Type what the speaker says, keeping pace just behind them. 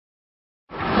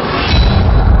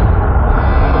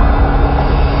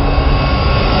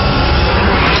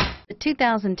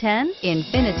2010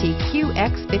 Infiniti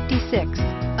QX56.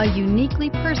 A uniquely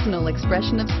personal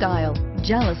expression of style,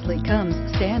 jealously comes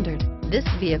standard. This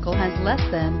vehicle has less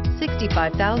than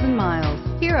 65,000 miles.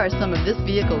 Here are some of this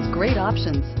vehicle's great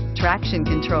options: traction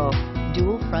control,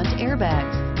 dual front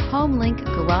airbags, home link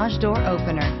garage door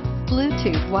opener,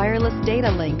 Bluetooth wireless data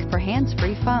link for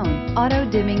hands-free phone,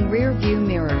 auto-dimming rear view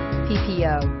mirror,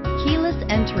 PPO, keyless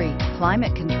entry,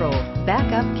 climate control,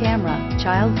 backup camera,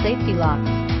 child safety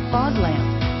locks, fog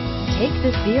lamps. Take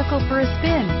this vehicle for a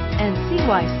spin and see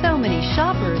why so many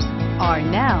shoppers are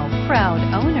now proud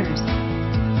owners.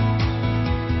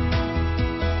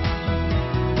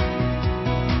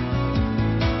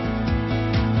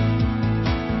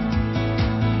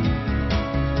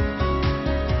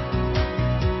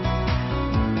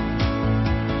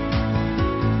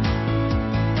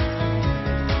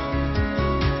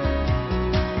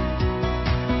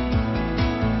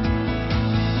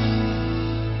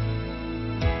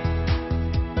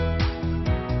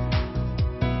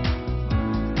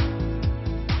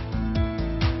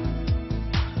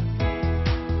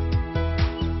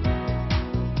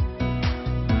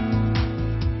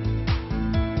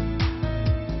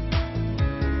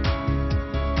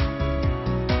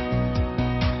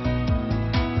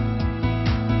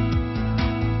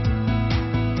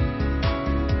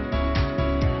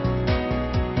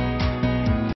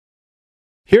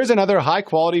 Here's another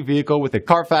high-quality vehicle with a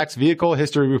Carfax Vehicle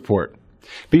History Report.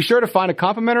 Be sure to find a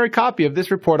complimentary copy of this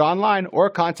report online or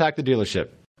contact the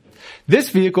dealership. This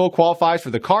vehicle qualifies for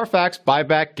the Carfax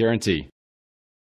Buyback Guarantee.